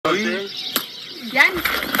Yani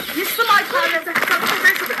jestem Aykar'la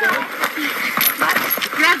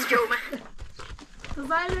Let's go, man.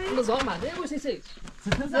 Dat is wel maar, hè? Hoe is het?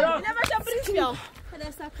 Ja, maar dat brengt jou.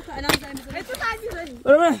 Dat staat goed. En dan zijn we. Het is eigenlijk.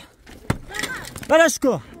 Let's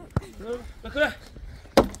go. Bakın.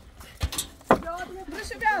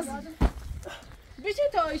 Burası biraz. Bir şey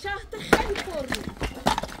daha şahta خیلی پر بود.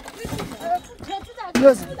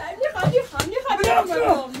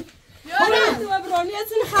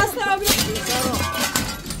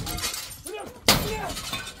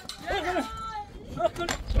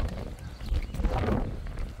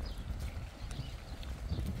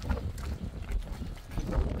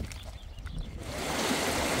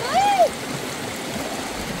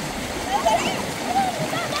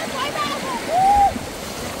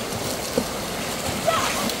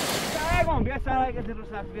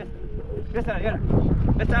 Göster, gel.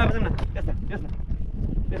 Göster bizimle. Göster.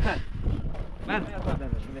 Göster. Ben.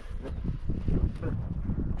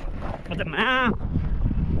 Hadi ma.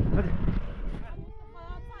 Hadi.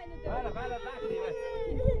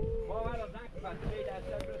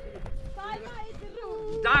 Bara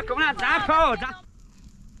dank. Kom nou, dank.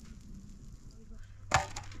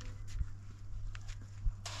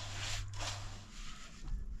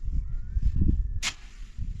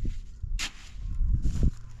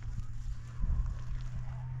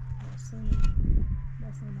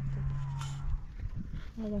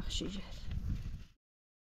 هذا خشيجر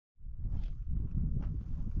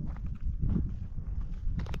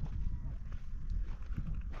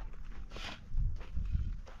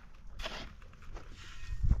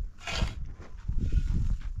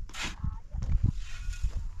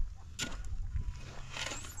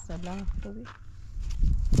سلام خوبی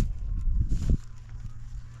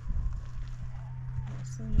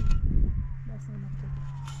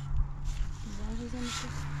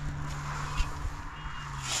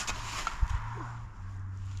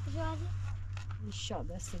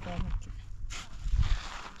الشعب السوداني كده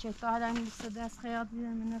شفت على من السودان خياط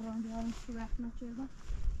من الرمل هذا مش احنا كده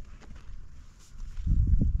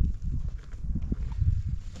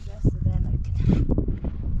السودان كده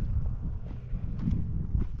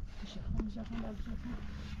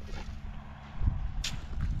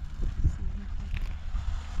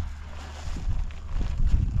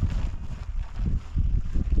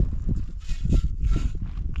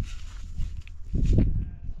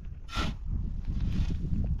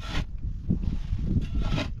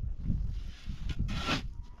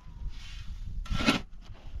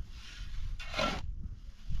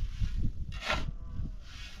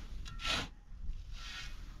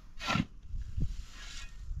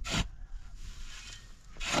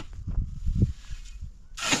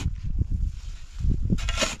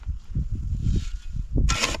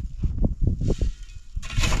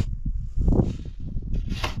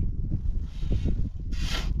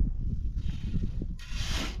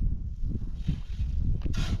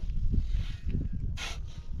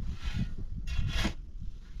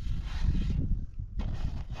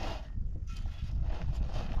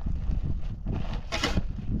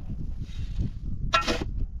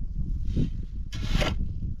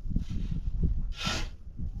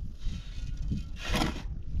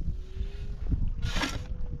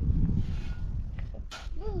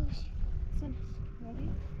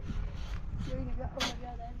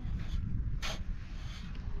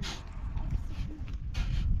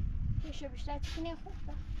بیشتر تکنه خوب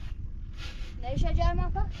نمیشه جای ما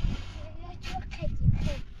پا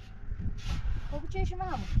خوب چهش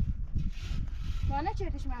همون ما نه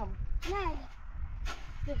چهش همون نه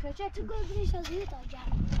دیگه چه تو گذریش از یه تا جمع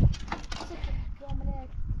کامله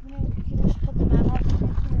کیلوش خود ممار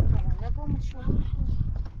نبوم شو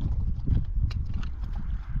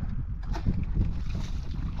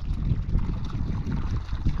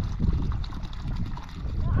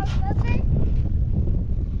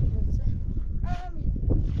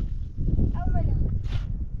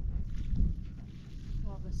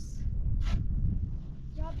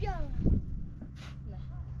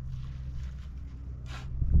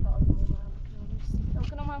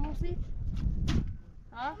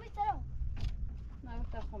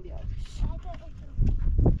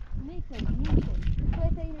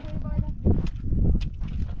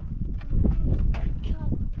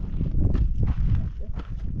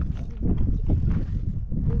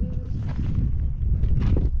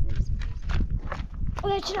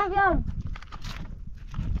چرا بیام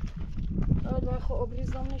آره خب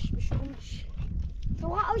ابریزمش بشونش تو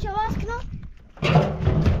اوش باز کنم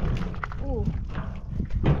او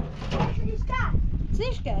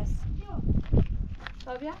سیشکس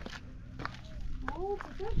طبیعه او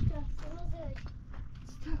کجاست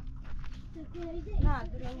نه نه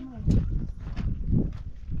درو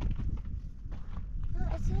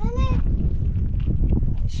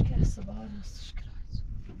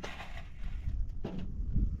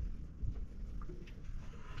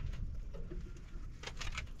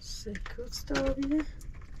سکوت ستابیده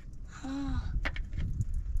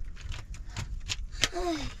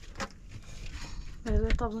بله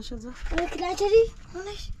طب نشد زفت انا كده جري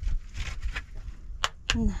هونش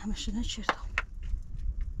نه مشه نچرد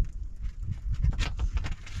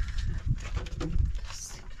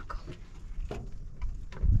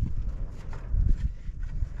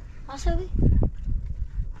اسوي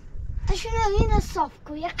اشنو هنا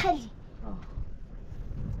الصفكو يا خلي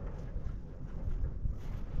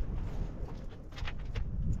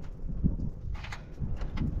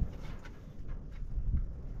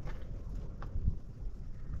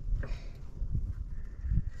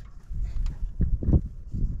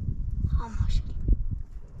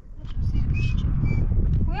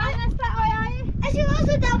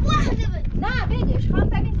نه بگش خان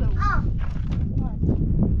تمین بگو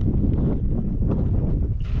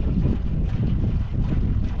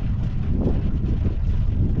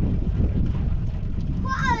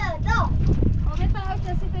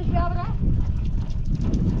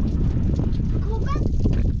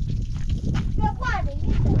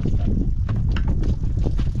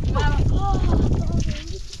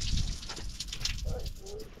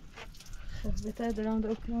بتاعي دلوقتي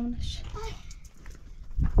اوكي منش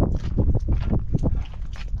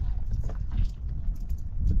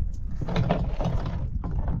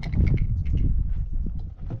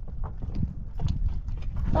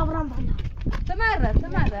طبعا بلا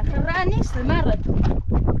تمرد خرانيس تمرد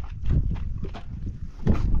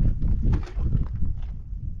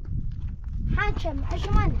حاكم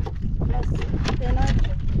عشمان بس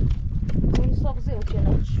تناجي ونصاب زي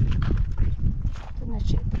وتناجي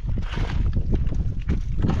تناجي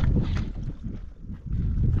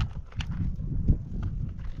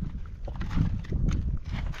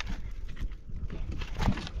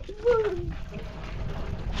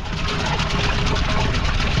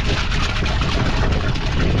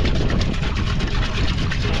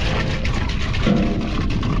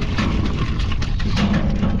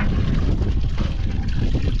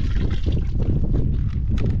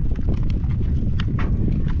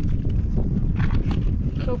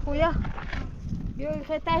خویا بیا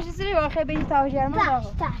خیلی تجهیزی رو خیلی بینی تاجر من داغو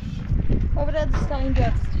تاش خب دستا اینجا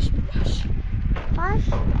دستش بیداش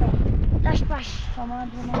باش تمام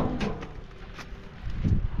تمام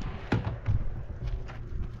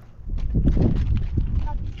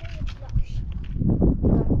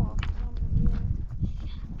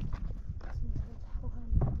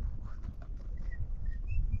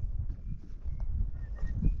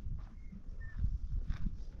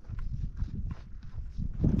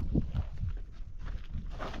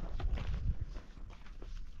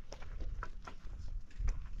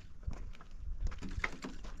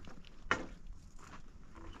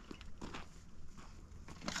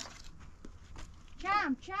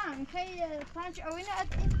كم خي طانج اوينا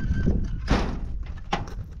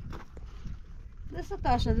ده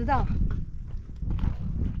 16 ده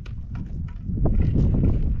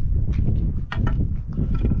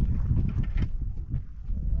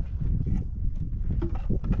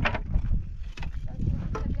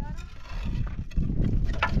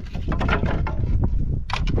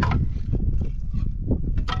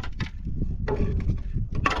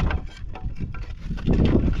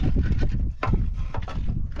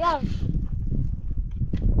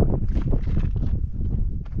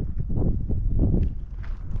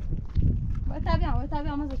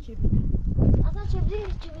وتابع ماذا تشيل؟ اصلا شبري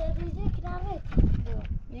كناريت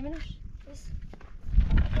يمنش بس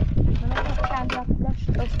انا كان عندي فلاش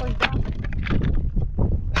اصفر ده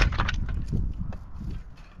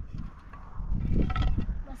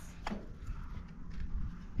بس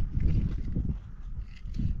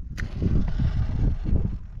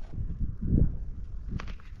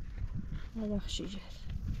هذا خشي جهل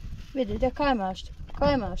بدي ده كاي ماشت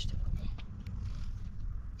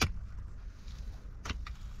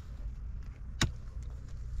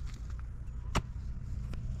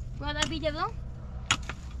وهذا بيجي بقى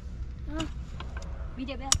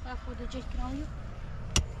بيجي بقى تاخذ جيت كرايو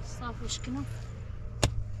صافي شكنا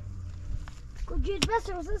كنت جيت بس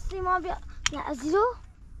وصلتي ما بي نعزلوه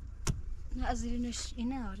نازلينش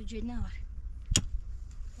نار جيت نار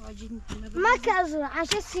واجد ما كازو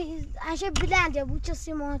عشان بلاد يا ابو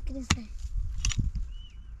تشسي ما كنسه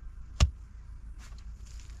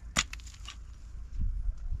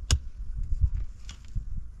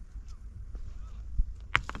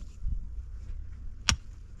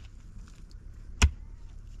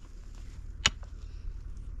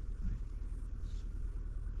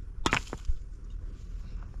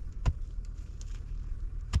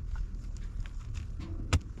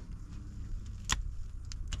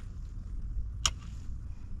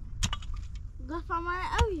قفا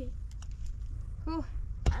ما قوي هو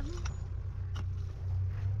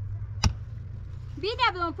بينا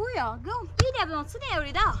بدون بويا قوم بينا بدون صنع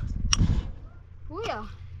وردا بويا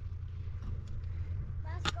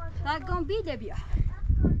لا قوم بينا بيا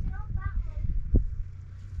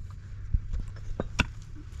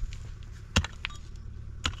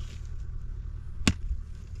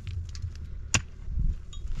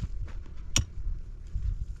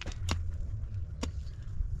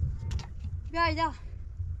بيا دا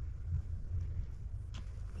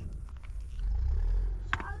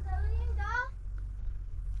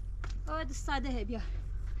هذا الصعدة هي بيا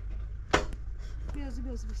بيوز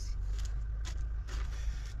بيوز بس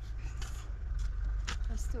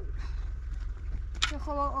استوي يا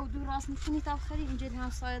خوا او دور راس نتني تاخري نجد ها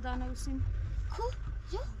صيدانه وسم كو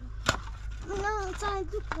جو لا صاي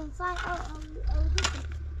دكتور صاي او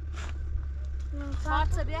دكتور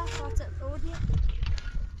فارت بيا فارت اودي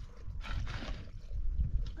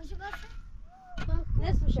وش بس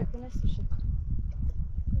نصف شكل نصف شكل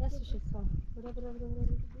نصف شكل برا برا برا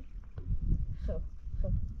برا خو خو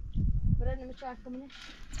برا نمشاكم منه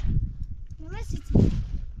نمسيتي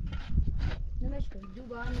نمشكل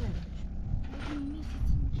دوبا نمشكل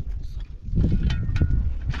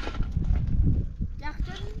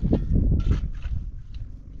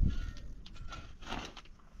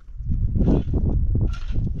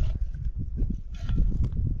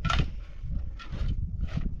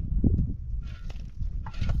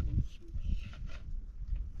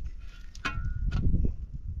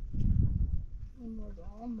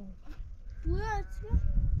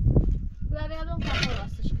بیا بیا بیا کافه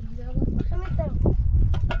راستش کنیم بیا بیا خمیتم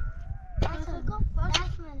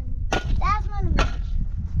دست منم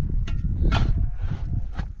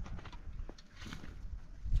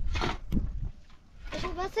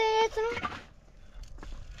بس يتنو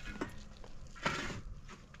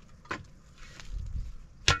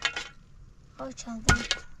او چند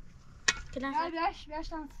بیا بیاش بیاش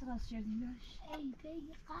تن سراس کردیم بیاش ای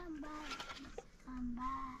پیغمبر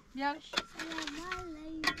بیاش سلام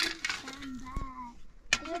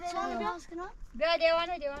علیکم بیا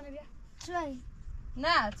دیوانه دیوانه بیا شوي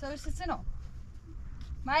نه تو بیشتر سنو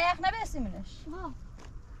ما یخ نبستی منش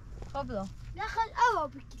خب بلا دخل اوا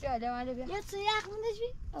بك بیا دیوانه بیا يا سياق من ايش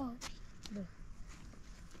اه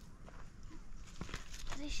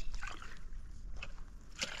ليش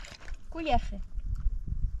کو یخه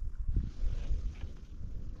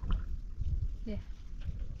بیا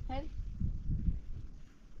هری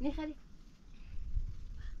نی خری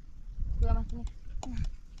بیا ماتنی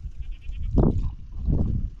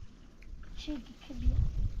شيء كبير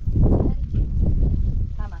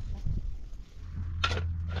تمام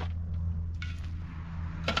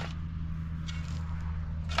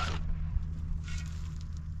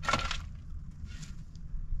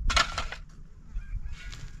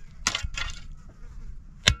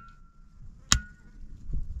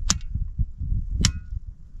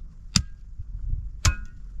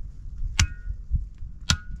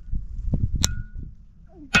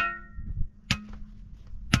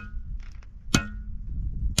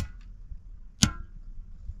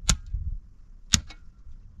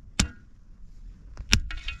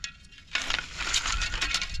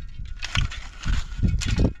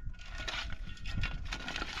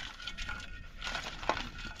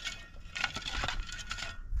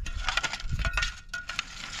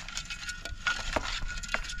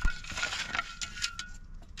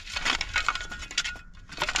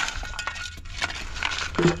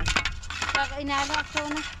این الان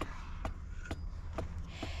افتونه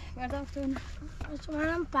برده افتونه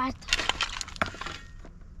منم بعد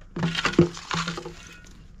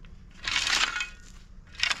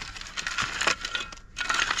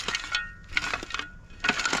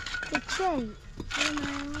تشي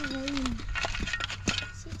انا غير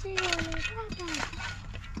سيتي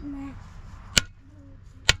انا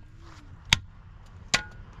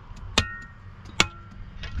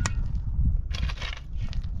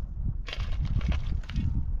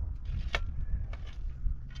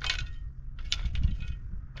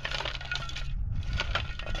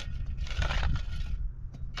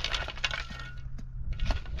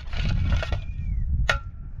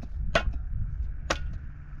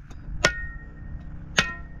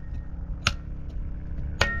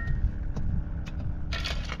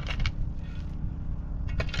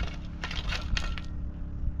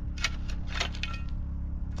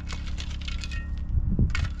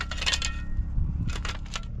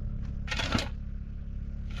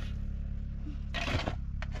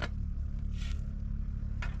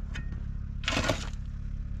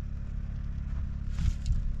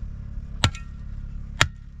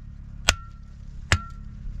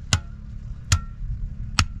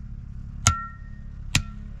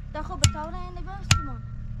تاونه نگاه سیمان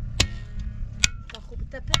تا خوب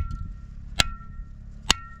تپه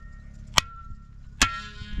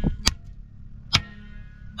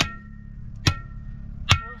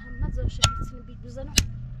همه زاشه میتونی بید بزنم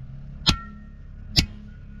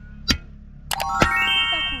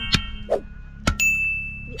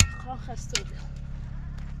بیا خسته بیا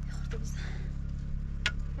خورده بزن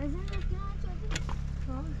از این رفیان چردی؟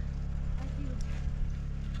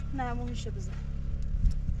 نه موهیشه بزن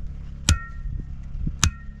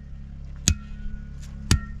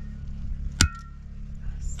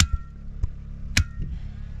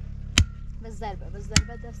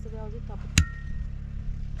بالضربة دست بياضي طب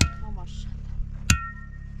ما شاء الله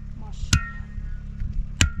ما شاء الله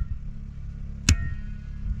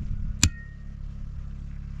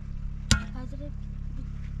حاضر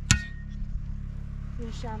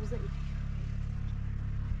ينشام زي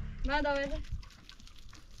ما داوله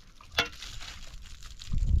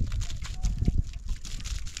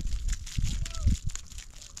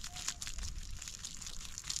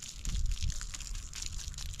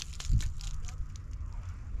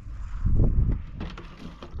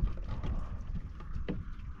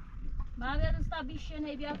ما بيرن ستابيشن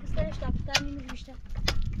هي بيا كسترش تابتاني من بيشتا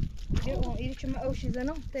بيرن إيري كم أوشي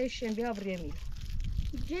زنو تيشن بيا بريمي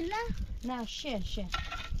جلة؟ لا شين شين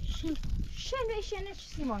شين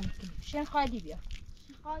چیزی ما میکنیم شین خالی بیا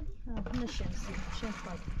خالی؟ نه شین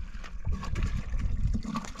خالی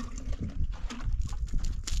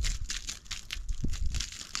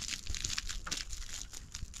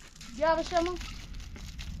بیا بشم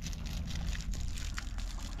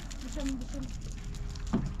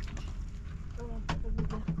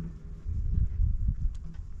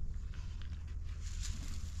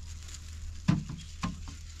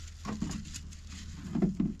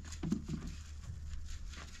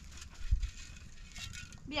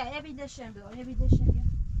بیا یه بیدشم بیا یه بیدشم بیا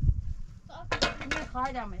نه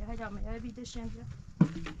خواهدم یه بیدشم بیا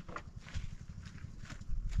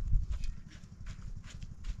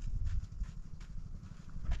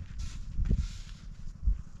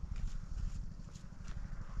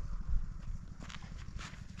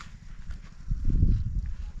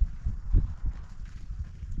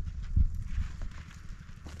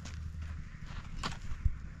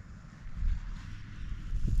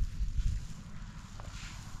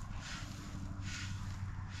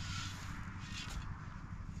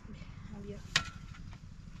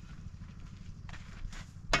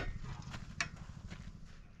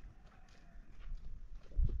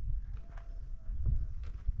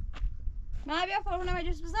ما بیا فرونه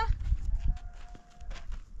مجلس بزن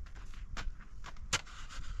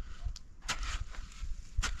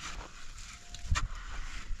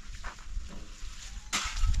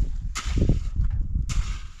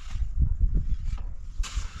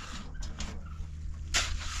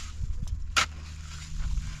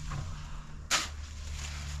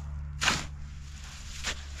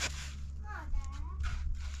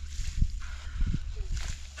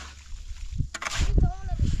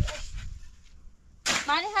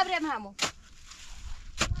معنی هبرم همو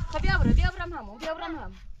خب بیابرم همو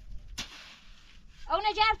او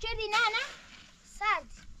نجرب چردی نه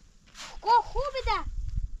سرد خوب ده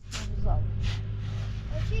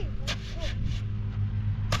چی؟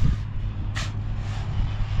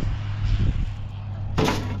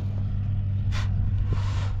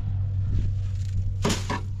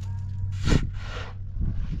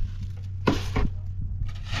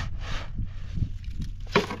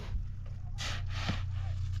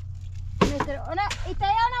 انا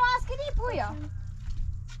ایتایانا واس کردی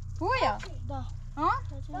پویا دا ها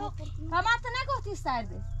ما تا نگفتی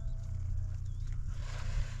سرده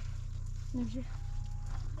نمیشه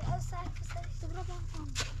سرد برو بام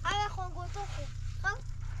اما خون گوتو خب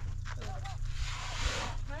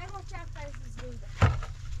من گفت چند خریز بوده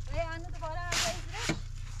آنو دوباره هم خریز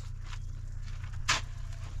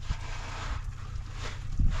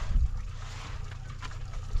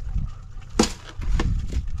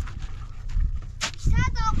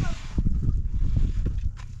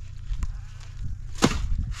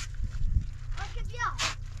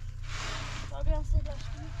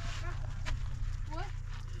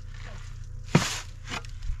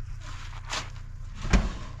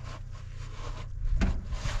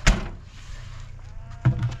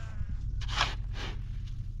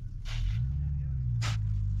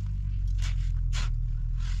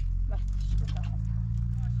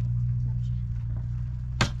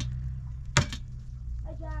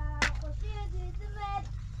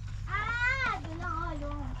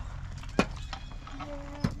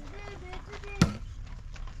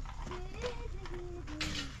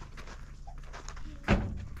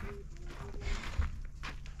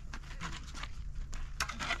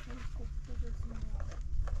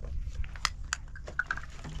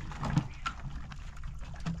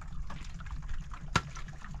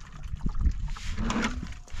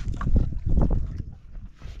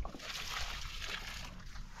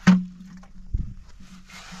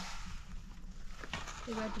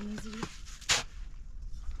باید میزی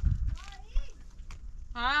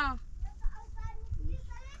ها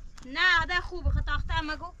نه ده خوبه خطاخته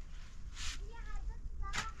اما گو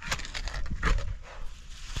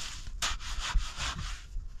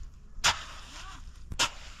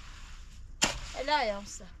لا يا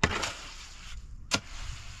مصر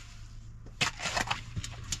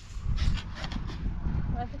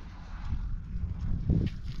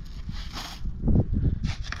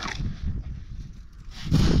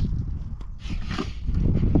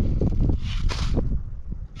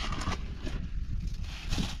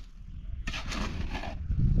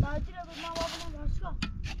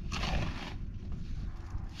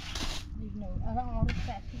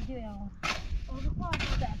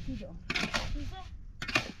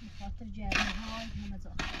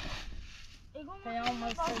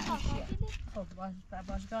خب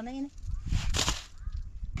باشگانه اینه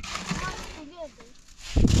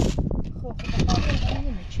خب بخاطر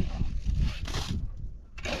اینه چی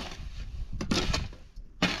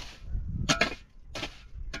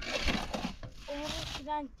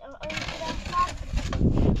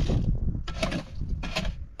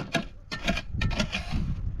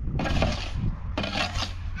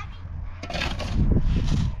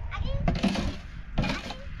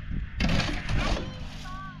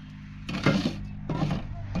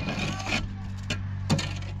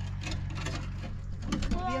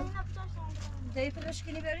داری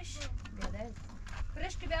پرشکی بریش؟ بیاده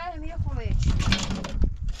پرشکی بیاره همیه خوبه ایچ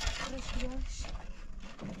پرشکی بیارش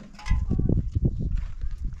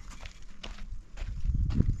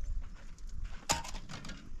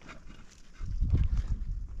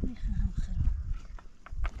میخواهم خیلی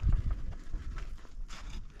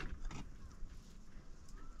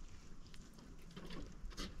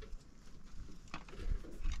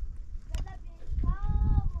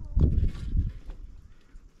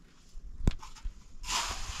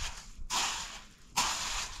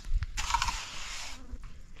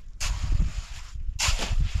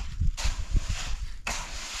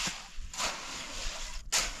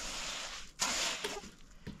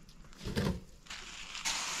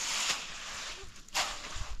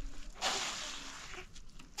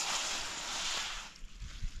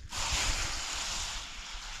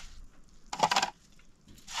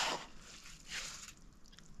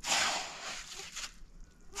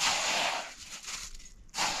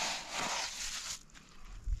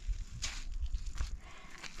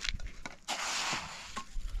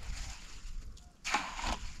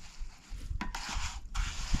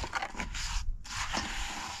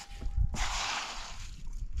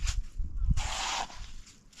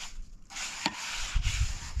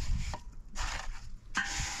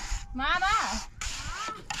ماما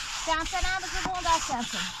چند سنه هم بزرگون دست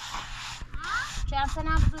چند سنه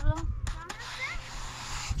هم بزرگون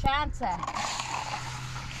چند سنه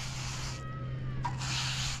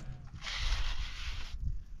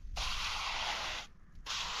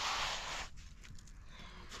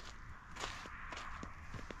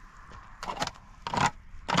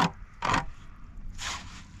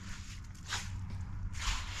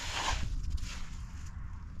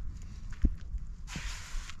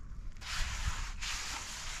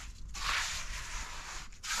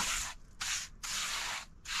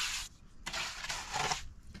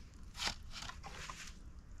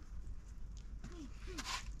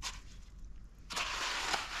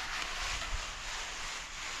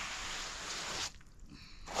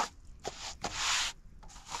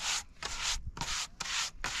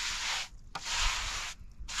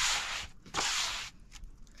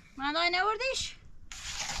مادای نوردیش؟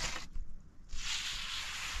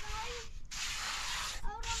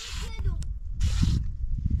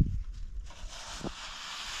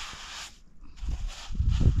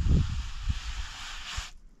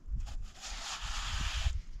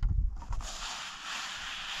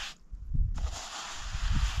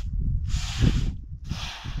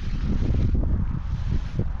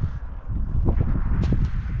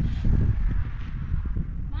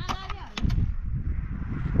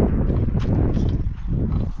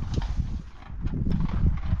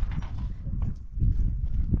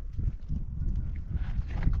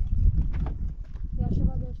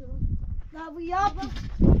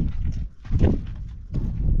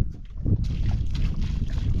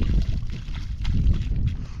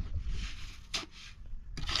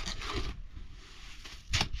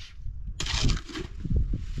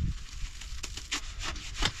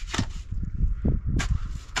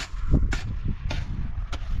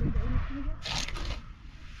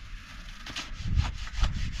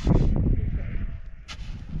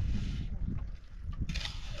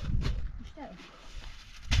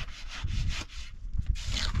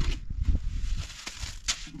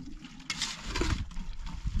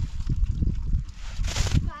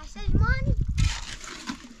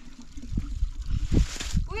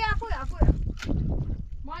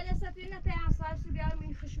 ما لساتينا تاع صار سبيار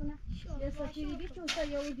من خشونة لساتيني بيت وصار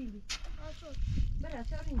يودي بي برا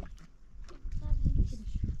توريني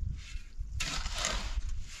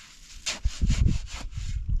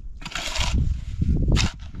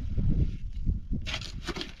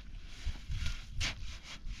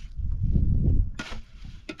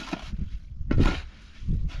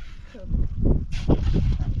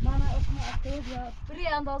بری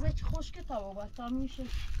اندازه چه خوش که تا با تا میشه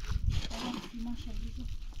ماشه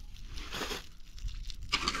دیگه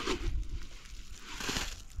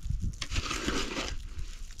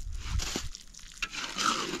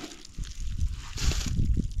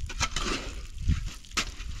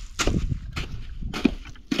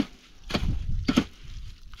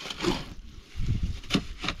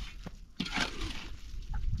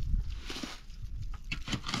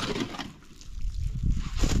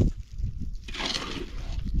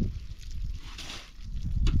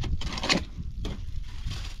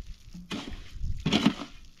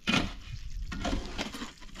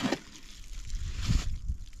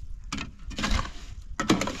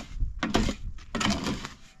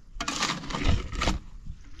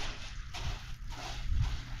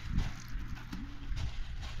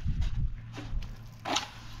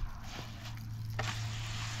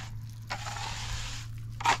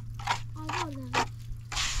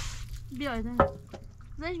بیاید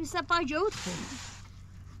زنش بیسته پای جود خود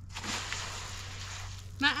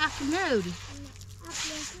من عقل نداری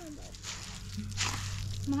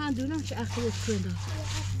ما هم دونم چه عقل کنده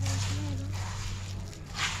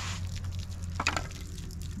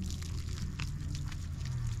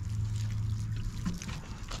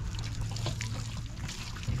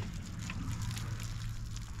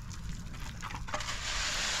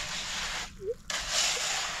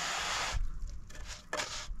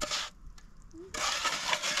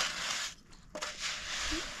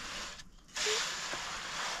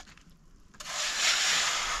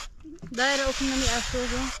دايرة وكنا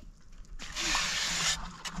أفروضه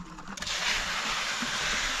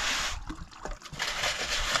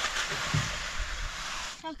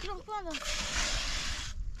شكلهم كله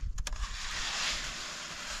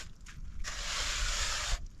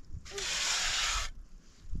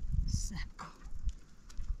ساكو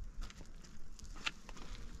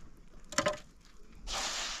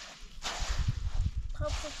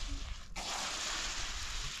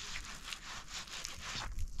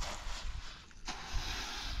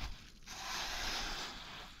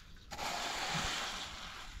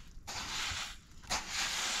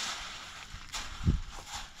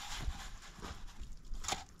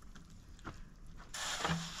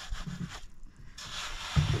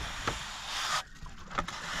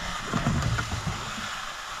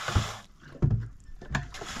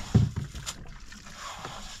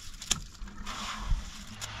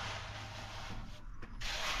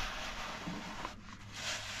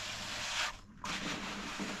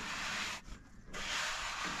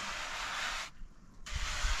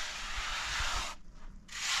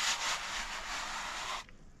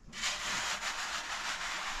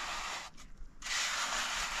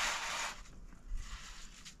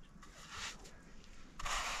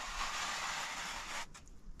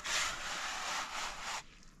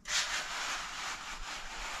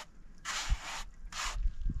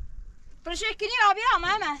برشکنی آبی را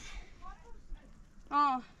محمد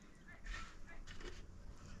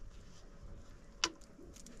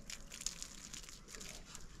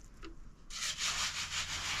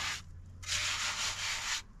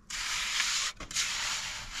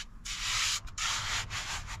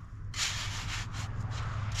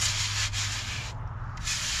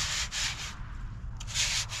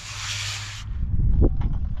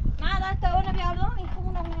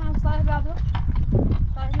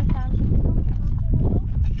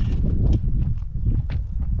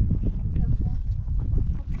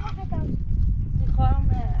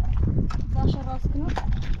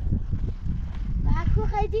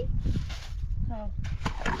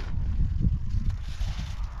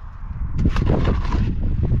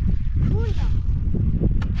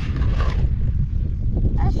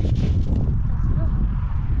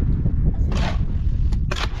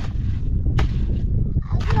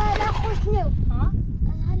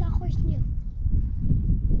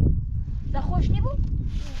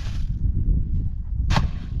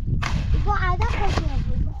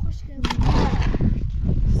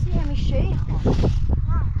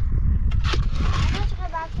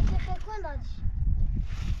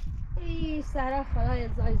سارا خدای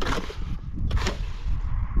زای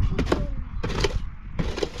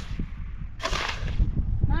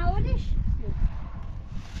ما اولش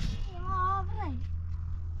ما آفرین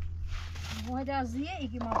ما دازیه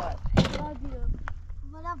ایگی ما باید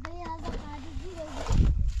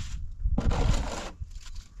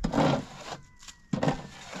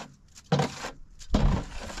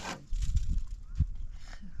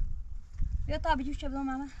تا بجیب چه بدم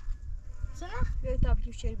ماما سنة بیا تا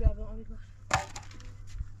بجیب چه بیا بدم آبی بار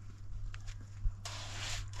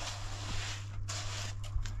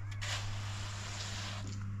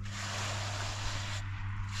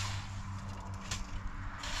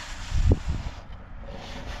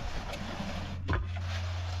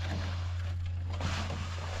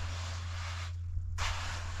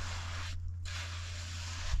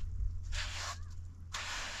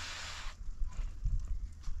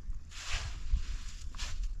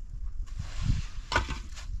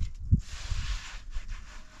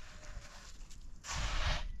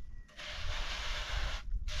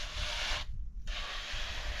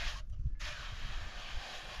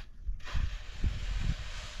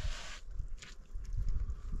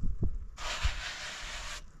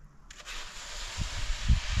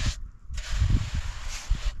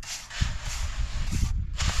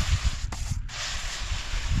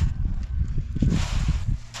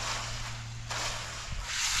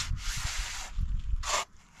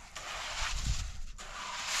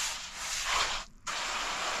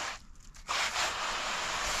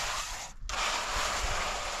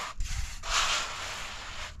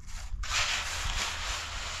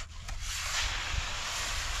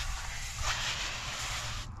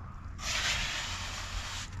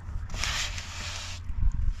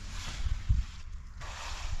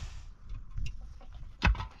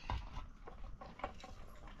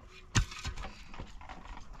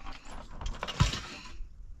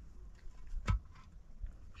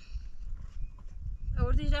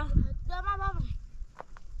آوردی جا دارم بابا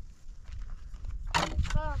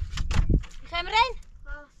خمرين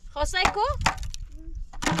خاصيكو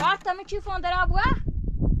قاعدة من شي فون درابوا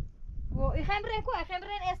ويخمرين كو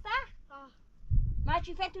يخمرين استا ما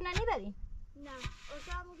شي فاتو ناني بدي نه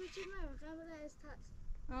اصلا بگی چی من خبر استاد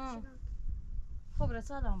خب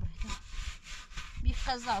رسالة عمري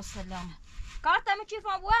بيقزا والسلامة قاعدة من شي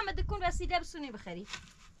فون بوا ما تكون وسيلة بسوني بخري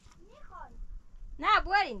میخوای نه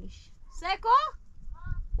بوارينيش سايكو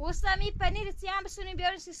وسامي بانير تيام بسوني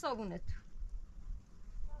بيورن سي صابونت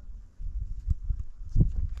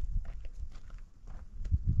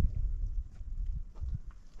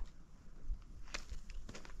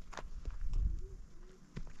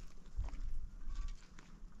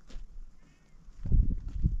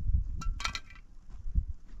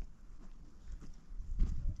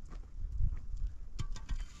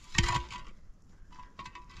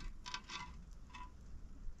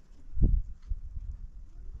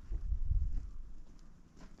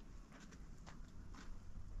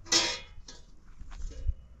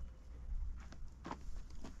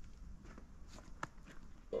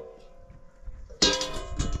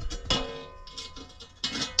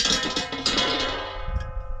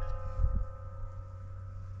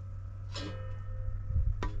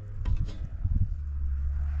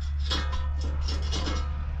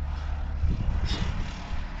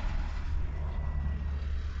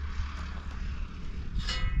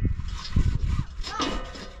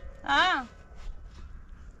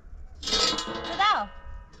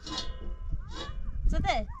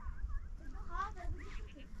زده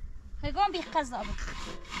خیگون بی قضا بود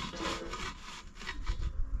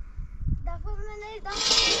دفعه من نیدم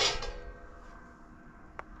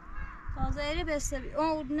تازه بسته بی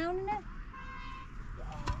اون نه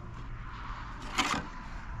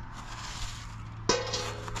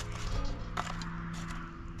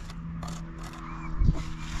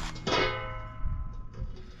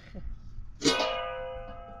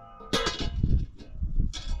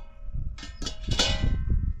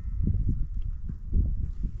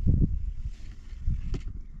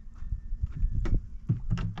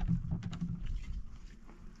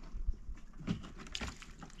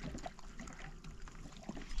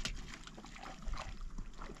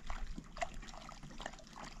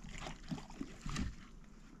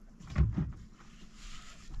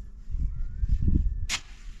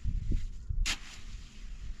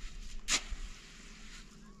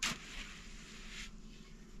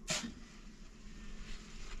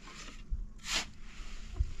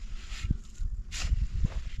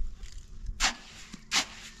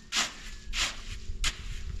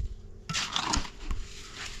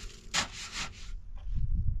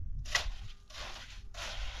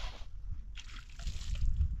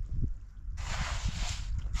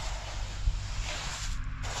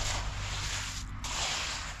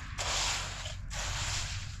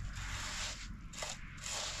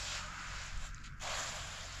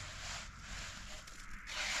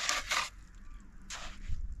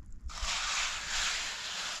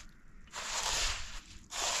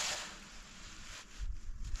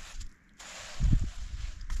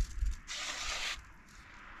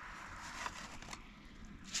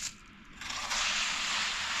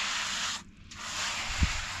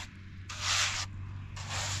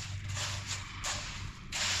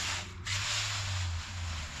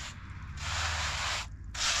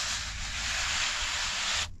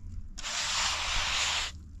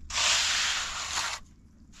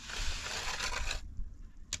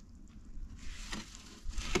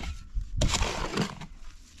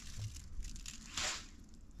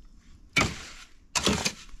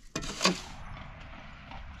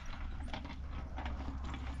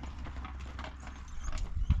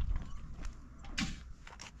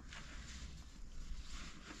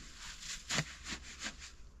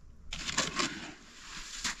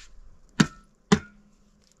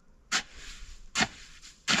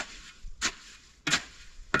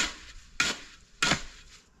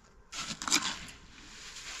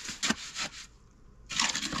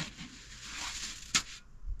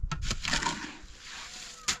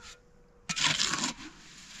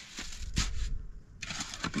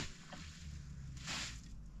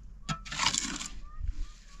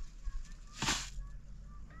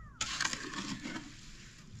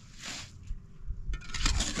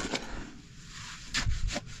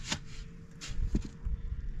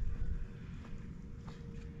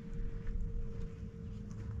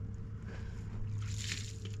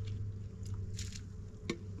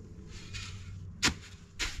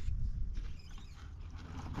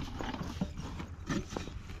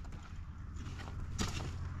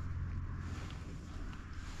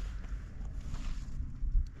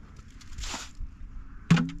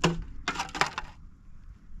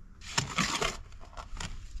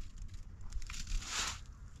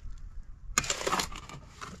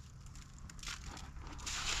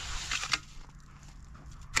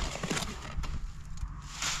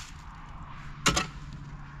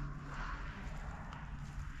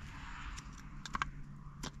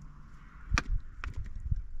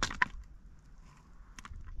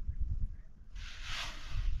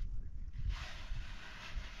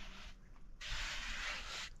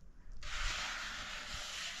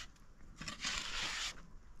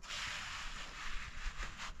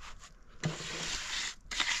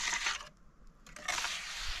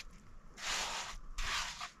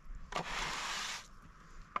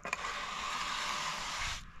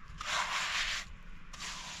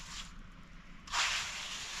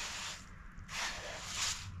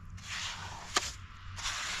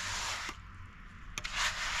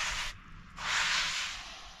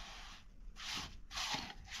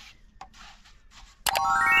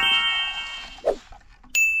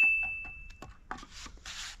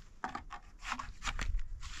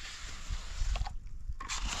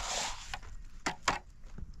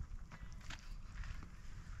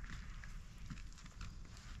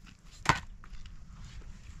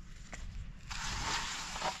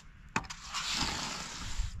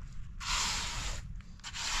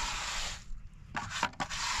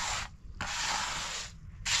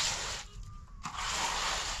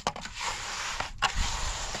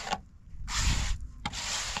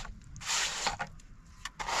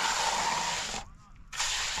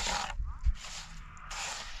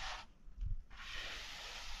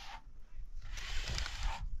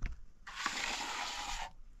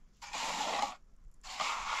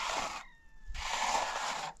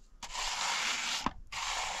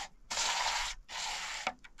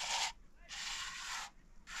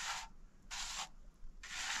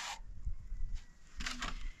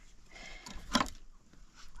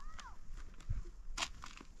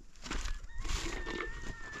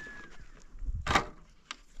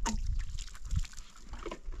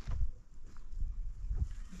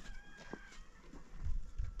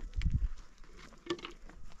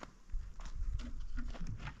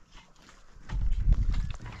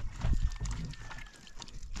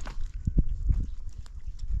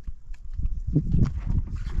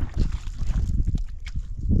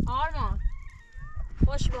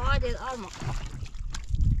باش بهادي الأرمى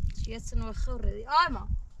يتسن وخوري دي أرمى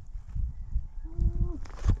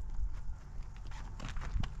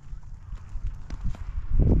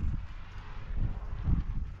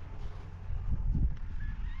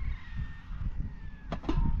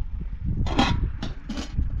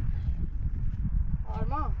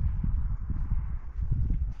أرمى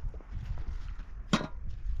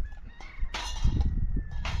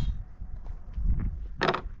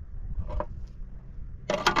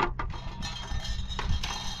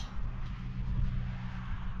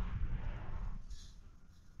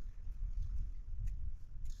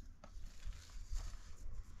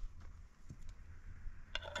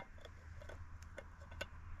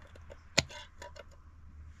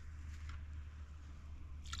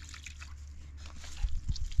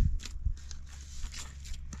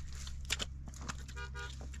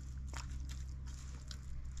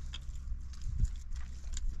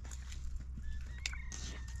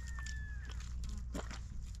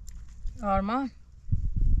آرمان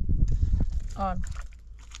آرمان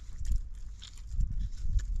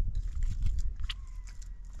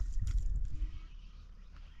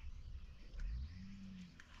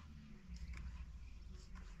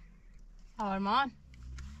آرمان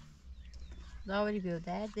داوری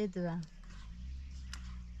بیوده دیدوام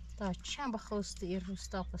دا چند بخواستی این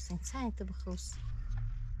روستا پسین چند تو بخواستی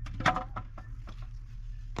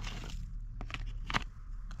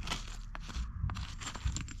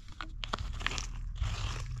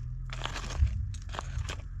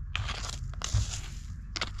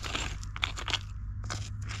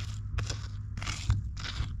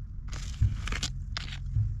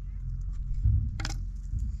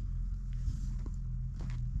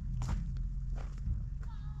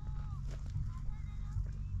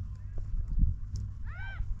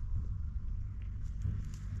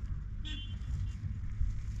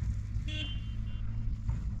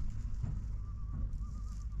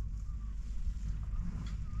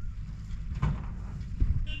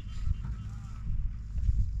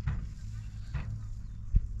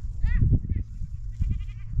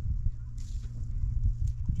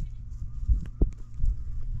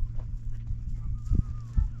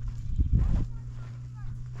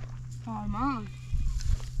آرمان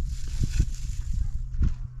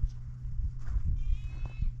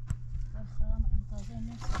بخوام انتظار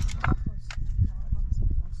نیست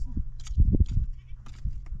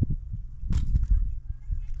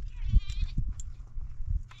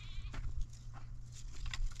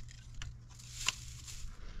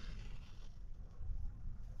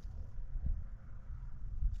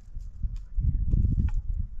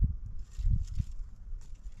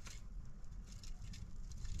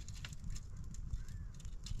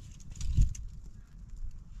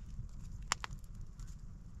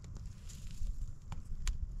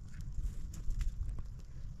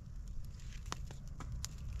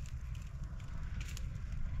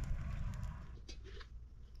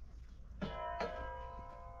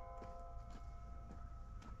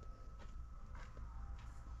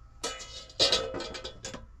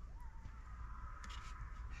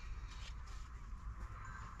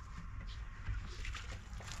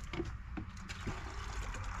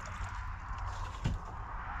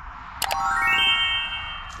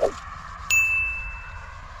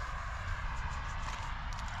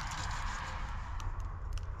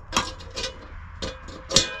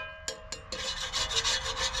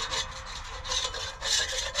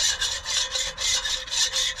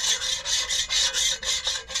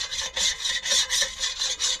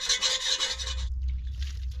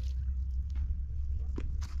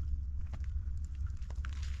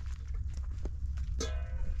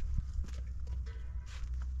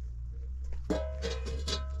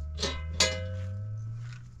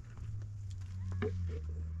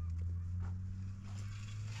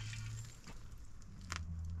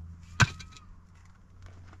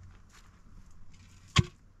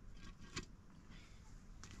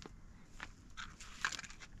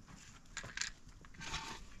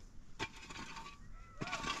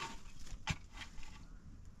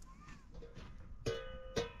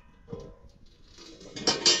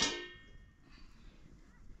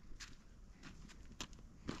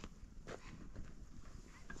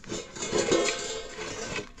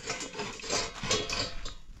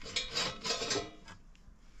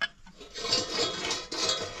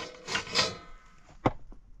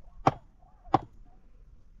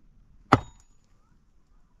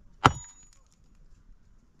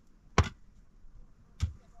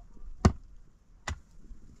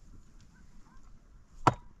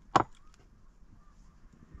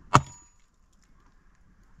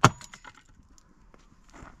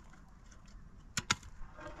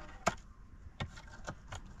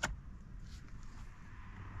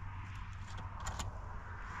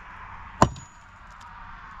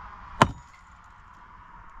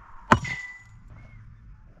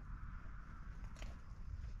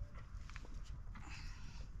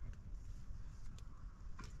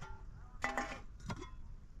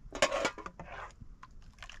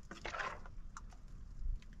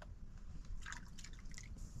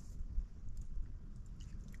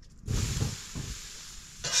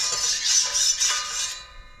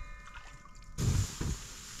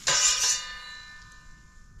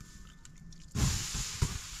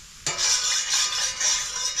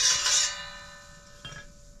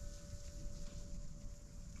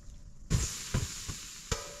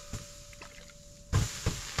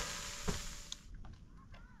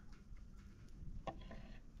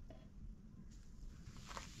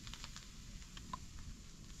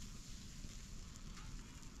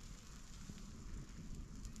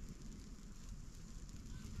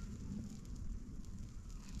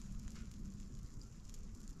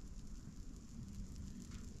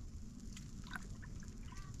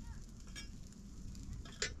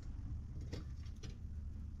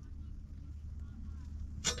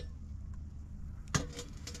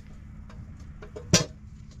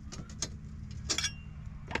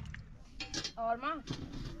آرمان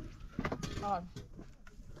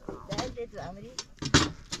ده دو امری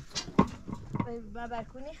ما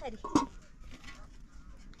برکونی خری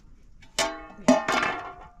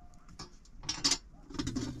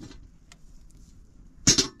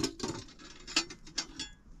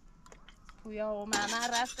پویا و ماما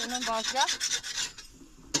رفتن باشگاه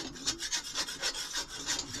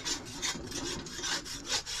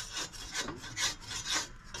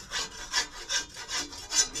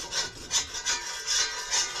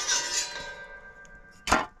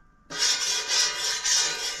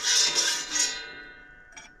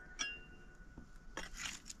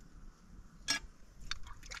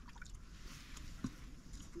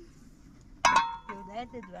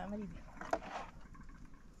ده دو امری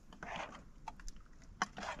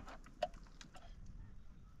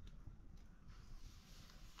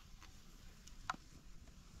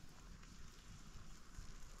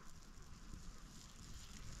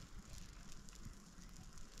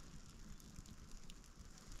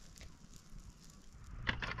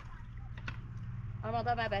آرمان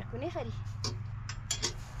دا برکونی خری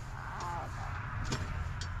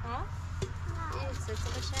ها؟ این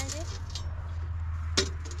سلسله شنجه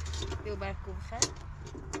بیو برکو بخیر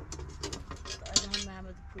هم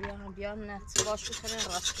محمد پویا هم بیان نه باش بخیرن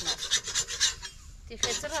راست کنن تی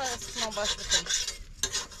خیلی راست کنن باش بخیرن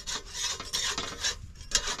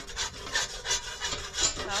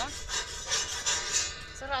ها؟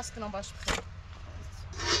 راست کنن باش بخیرن